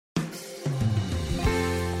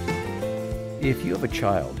If you have a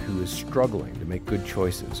child who is struggling to make good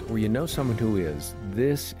choices, or you know someone who is,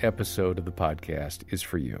 this episode of the podcast is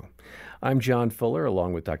for you. I'm John Fuller,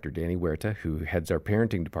 along with Dr. Danny Huerta, who heads our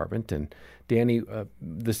parenting department. And Danny,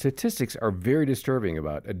 the statistics are very disturbing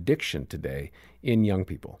about addiction today in young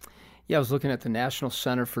people. Yeah, I was looking at the National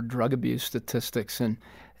Center for Drug Abuse statistics, and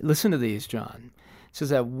listen to these, John. It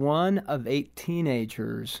says that 1 of 8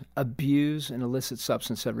 teenagers abuse an illicit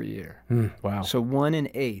substance every year. Wow. So 1 in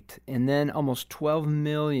 8. And then almost 12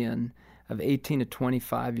 million of 18 to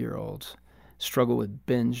 25-year-olds struggle with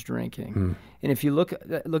binge drinking. And if you look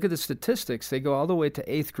at the statistics, they go all the way to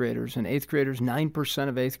 8th graders. And 8th graders, 9%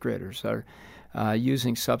 of 8th graders are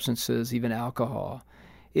using substances, even alcohol.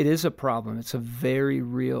 It is a problem. It's a very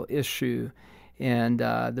real issue. And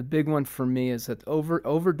the big one for me is that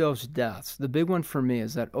overdose deaths. The big one for me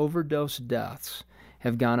is that overdose deaths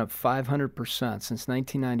have gone up 500% since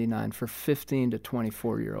 1999 for 15 to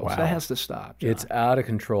 24-year-olds. Wow. That has to stop, John. It's out of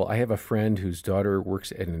control. I have a friend whose daughter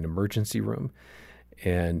works at an emergency room,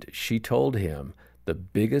 and she told him the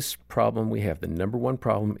biggest problem we have, the number one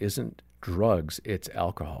problem, isn't drugs, it's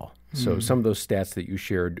alcohol. So some of those stats that you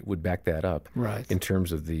shared would back that up, Right. in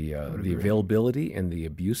terms of the availability and the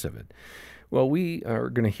abuse of it. Well, we are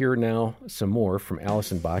going to hear now some more from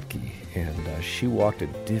Allison Botke, and she walked a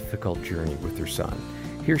difficult journey with her son.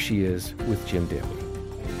 Here she is with Jim Daly.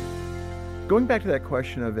 Going back to that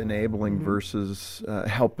question of enabling versus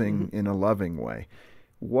helping in a loving way,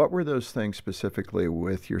 what were those things specifically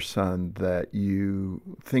with your son that you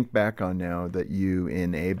think back on now that you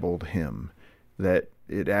enabled him, that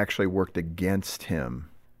it actually worked against him?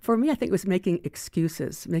 For me, I think it was making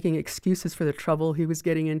excuses for the trouble he was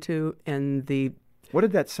getting into and the... What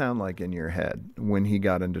did that sound like in your head when he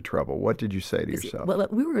got into trouble? What did you say to yourself? Well,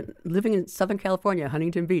 we were living in Southern California,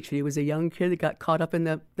 Huntington Beach. He was a young kid that got caught up in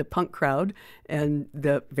the punk crowd and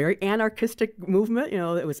the very anarchistic movement. You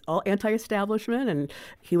know, it was all anti-establishment, and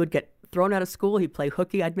he would get thrown out of school. He'd play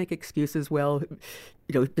hooky. I'd make excuses. Well,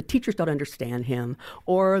 you know, the teachers don't understand him,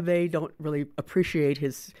 or they don't really appreciate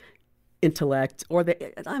his intellect, or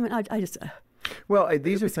I just... Well,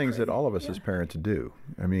 these are things that all of us as parents do.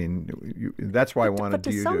 I mean, that's why I wanted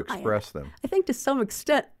you to express them. I think to some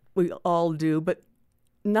extent we all do, but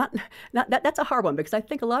not that's a hard one, because I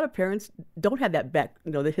think a lot of parents don't have that back,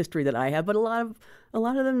 the history that I have, but a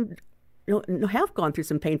lot of them have gone through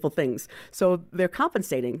some painful things, so they're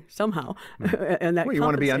compensating somehow. And that you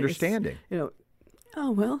want to be understanding.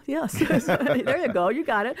 Oh well, yes. There you go. You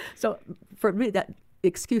got it. So for me, that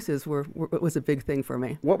excuses was a big thing for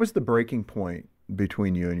me. What was the breaking point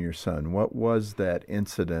between you and your son? What was that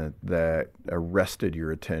incident that arrested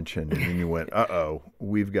your attention, and then you went, uh-oh,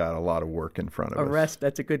 we've got a lot of work in front of us?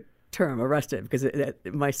 That's a good term, arrested, because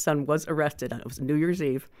my son was arrested. It was New Year's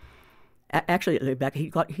Eve. Actually,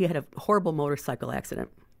 he had a horrible motorcycle accident,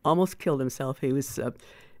 almost killed himself. He was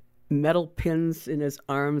metal pins in his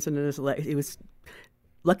arms and in his legs. He was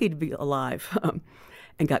lucky to be alive.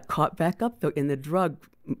 And got caught back up in the drug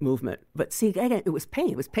movement. But see, again, it was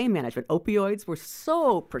pain. It was pain management. Opioids were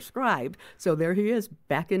so prescribed. So there he is,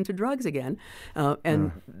 back into drugs again.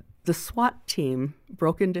 And the SWAT team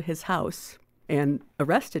broke into his house and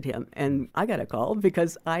arrested him. And I got a call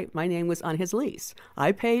because my name was on his lease.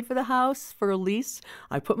 I paid for the house for a lease.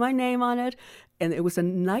 I put my name on it. And it was a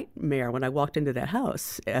nightmare when I walked into that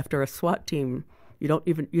house after a SWAT team.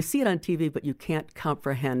 You see it on TV, but you can't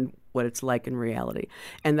comprehend what it's like in reality.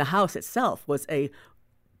 And the house itself was a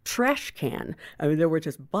trash can. I mean, there were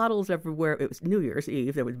just bottles everywhere. It was New Year's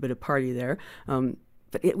Eve. There would have been a party there.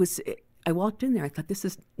 But I walked in there. I thought,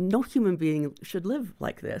 no human being should live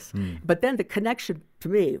like this. But then the connection to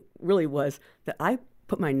me really was that I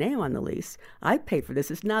put my name on the lease. I paid for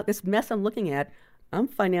this. It's not this mess I'm looking at. I'm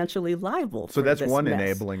financially liable for this So that's one mess.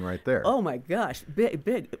 enabling right there. Oh, my gosh. Big.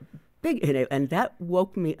 And that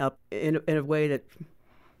woke me up in a way that...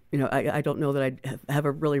 I don't know that I'd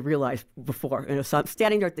ever really realized before. So I'm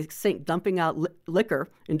standing there at the sink, dumping out liquor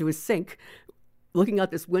into his sink, looking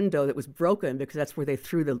out this window that was broken because that's where they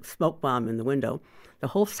threw the smoke bomb in the window. The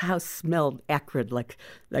whole house smelled acrid, like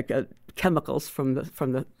chemicals from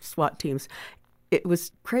the SWAT teams. It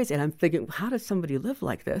was crazy, and I'm thinking, how does somebody live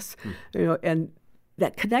like this? And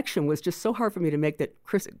that connection was just so hard for me to make, that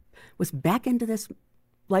Chris was back into this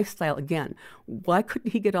lifestyle again. Why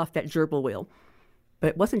couldn't he get off that gerbil wheel? But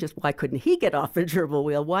it wasn't just why couldn't he get off the gerbil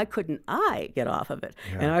wheel, why couldn't I get off of it?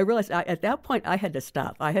 Yeah. And I realized at that point I had to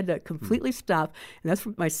stop. I had to completely stop, and that's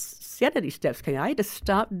where my sanity steps came. I had to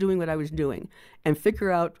stop doing what I was doing and figure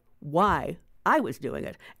out why I was doing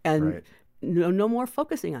it. And no more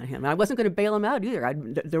focusing on him. I wasn't going to bail him out either.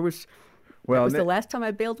 Well, that was the last time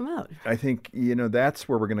I bailed him out. I think, that's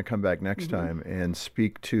where we're going to come back next time and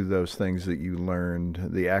speak to those things that you learned,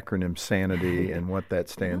 the acronym SANITY and what that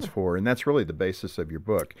stands for. And that's really the basis of your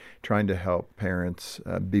book, trying to help parents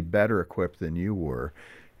be better equipped than you were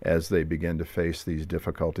as they begin to face these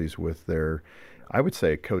difficulties with their, I would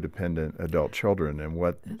say, codependent adult children, and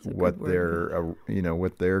what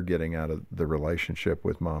they're getting out of the relationship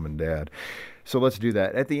with mom and dad. So let's do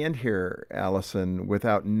that. At the end here, Allison,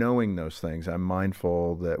 without knowing those things, I'm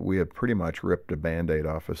mindful that we have pretty much ripped a Band-Aid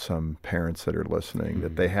off of some parents that are listening,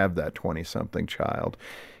 that they have that 20-something child.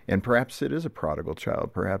 And perhaps it is a prodigal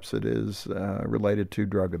child. Perhaps it is related to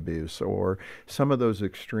drug abuse or some of those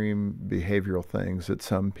extreme behavioral things that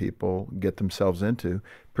some people get themselves into,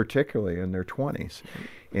 particularly in their 20s.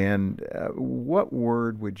 And what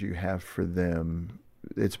word would you have for them?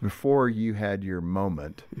 It's before you had your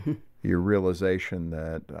moment, your realization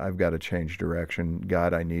that I've got to change direction.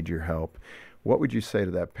 God, I need your help. What would you say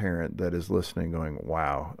to that parent that is listening going,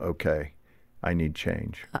 wow, okay, I need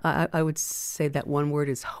change? I would say that one word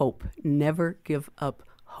is hope. Never give up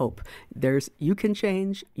hope. You can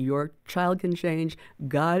change. Your child can change.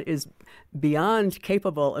 God is beyond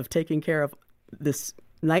capable of taking care of this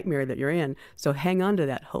nightmare that you're in. So hang on to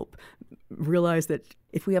that hope. Realize that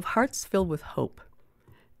if we have hearts filled with hope,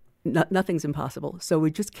 nothing's impossible. So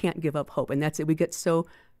we just can't give up hope. And that's it. We get so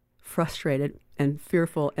frustrated and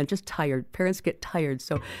fearful and just tired. Parents get tired.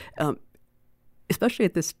 So especially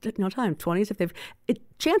at this time, 20s,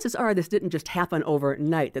 chances are this didn't just happen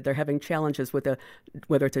overnight, that they're having challenges with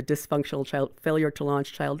whether it's a dysfunctional child, failure to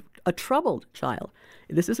launch child, a troubled child.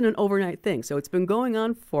 This isn't an overnight thing. So it's been going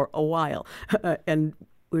on for a while. And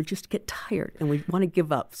we just get tired and we want to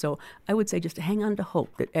give up. So I would say just hang on to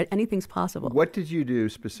hope that anything's possible. What did you do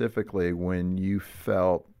specifically when you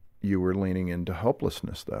felt you were leaning into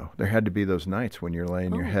hopelessness, though? There had to be those nights when you're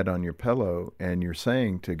laying your head on your pillow and you're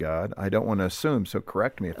saying to God, I don't want to assume, so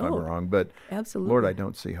correct me if I'm wrong, but absolutely. Lord, I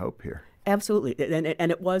don't see hope here. Absolutely.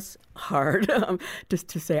 And it was hard just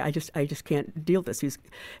to say, I just can't deal with this.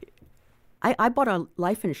 I bought a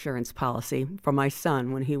life insurance policy for my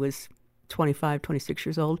son when he was 25, 26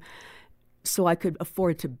 years old, so I could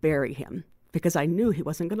afford to bury him because I knew he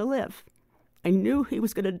wasn't going to live. I knew he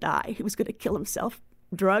was going to die. He was going to kill himself.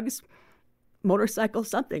 Drugs, motorcycle,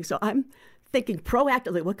 something. So I'm thinking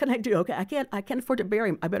proactively, what can I do? Okay, I can't afford to bury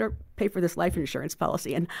him. I better pay for this life insurance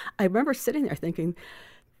policy. And I remember sitting there thinking,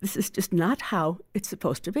 this is just not how it's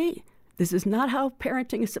supposed to be. This is not how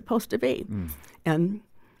parenting is supposed to be. And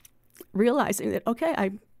realizing that, okay,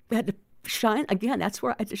 I had to shine, again, that's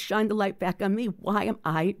where I just shine the light back on me. Why am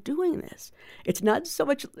I doing this? It's not so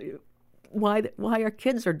much why our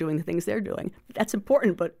kids are doing the things they're doing. That's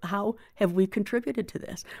important, but how have we contributed to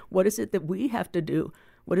this? What is it that we have to do?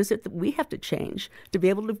 What is it that we have to change to be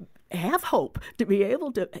able to have hope, to be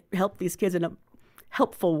able to help these kids in a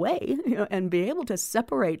helpful way, and be able to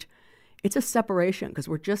separate? It's a separation because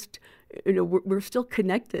we're just, we're still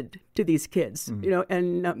connected to these kids,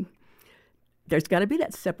 and there's got to be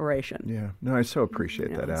that separation. Yeah. No, I so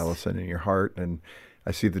appreciate that, Allison, in your heart. And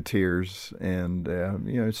I see the tears, and,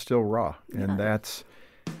 it's still raw. And that's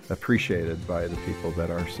appreciated by the people that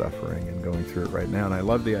are suffering and going through it right now. And I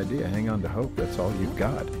love the idea. Hang on to hope. That's all you've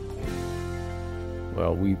got.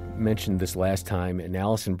 Well, we mentioned this last time, and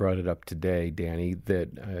Allison brought it up today, Danny,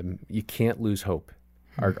 that you can't lose hope.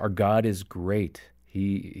 Our God is great.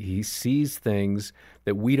 He sees things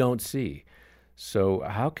that we don't see. So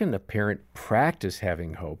how can a parent practice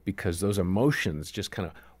having hope? Because those emotions just kind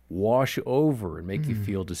of wash over and make you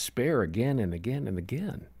feel despair again and again and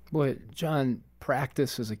again. Boy, John,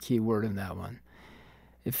 practice is a key word in that one.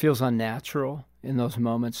 It feels unnatural in those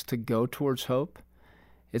moments to go towards hope.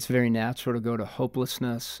 It's very natural to go to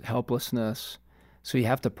hopelessness, helplessness. So you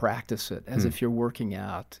have to practice it as if you're working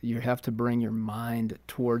out. You have to bring your mind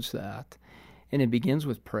towards that. And it begins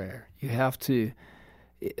with prayer. You have to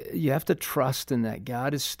trust in that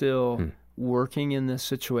God is still working in this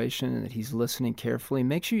situation and that he's listening carefully.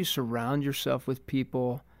 Make sure you surround yourself with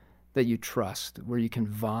people that you trust, where you can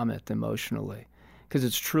vomit emotionally, because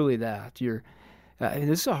it's truly that.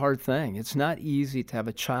 This is a hard thing. It's not easy to have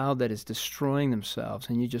a child that is destroying themselves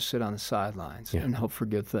and you just sit on the sidelines and hope for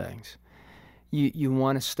good things. You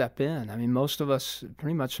want to step in. I mean, most of us,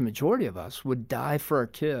 pretty much the majority of us, would die for our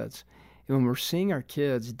kids. And when we're seeing our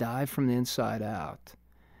kids die from the inside out,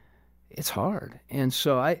 it's hard. And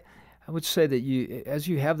so I would say that as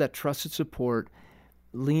you have that trusted support,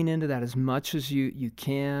 lean into that as much as you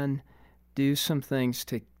can. Do some things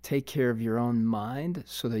to take care of your own mind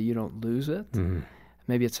so that you don't lose it.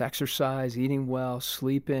 Maybe it's exercise, eating well,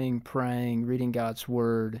 sleeping, praying, reading God's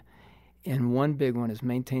Word. And one big one is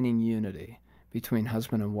maintaining unity. between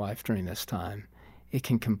husband and wife during this time, it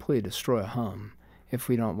can completely destroy a home if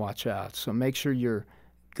we don't watch out. So make sure you're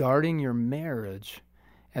guarding your marriage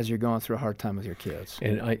as you're going through a hard time with your kids.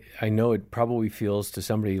 And I know it probably feels to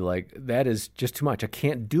somebody like, that is just too much. I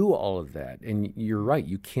can't do all of that. And you're right,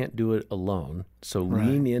 you can't do it alone. So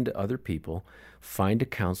lean into other people, find a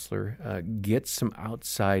counselor, get some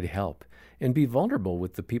outside help, and be vulnerable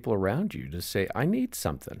with the people around you to say, I need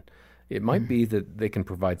something. It might be that they can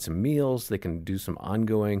provide some meals, they can do some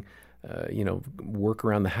ongoing work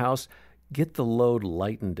around the house. Get the load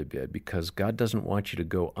lightened a bit, because God doesn't want you to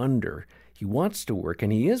go under. He wants to work,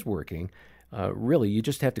 and He is working. Really, you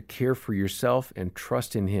just have to care for yourself and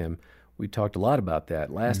trust in Him. We talked a lot about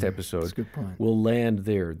that last episode. That's a good point. We'll land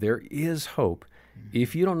there. There is hope.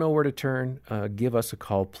 If you don't know where to turn, give us a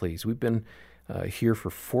call, please. We've been here for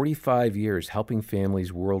 45 years helping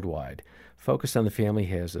families worldwide. Focus on the Family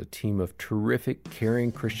has a team of terrific,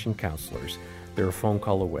 caring Christian counselors. They're a phone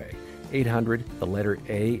call away. 800, the letter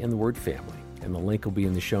A and the word family, and the link will be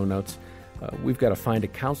in the show notes. We've got a Find a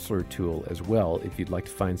Counselor tool as well if you'd like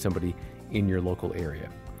to find somebody in your local area.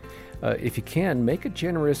 If you can, make a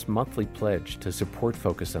generous monthly pledge to support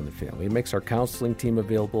Focus on the Family. It makes our counseling team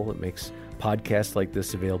available. It makes podcasts like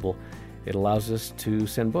this available. It allows us to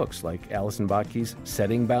send books like Allison Botke's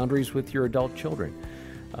Setting Boundaries with Your Adult Children.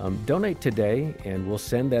 Donate today, and we'll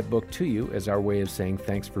send that book to you as our way of saying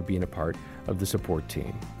thanks for being a part of the support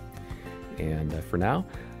team. And for now,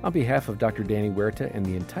 on behalf of Dr. Danny Huerta and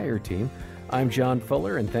the entire team, I'm John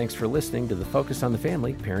Fuller, and thanks for listening to the Focus on the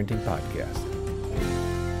Family Parenting Podcast.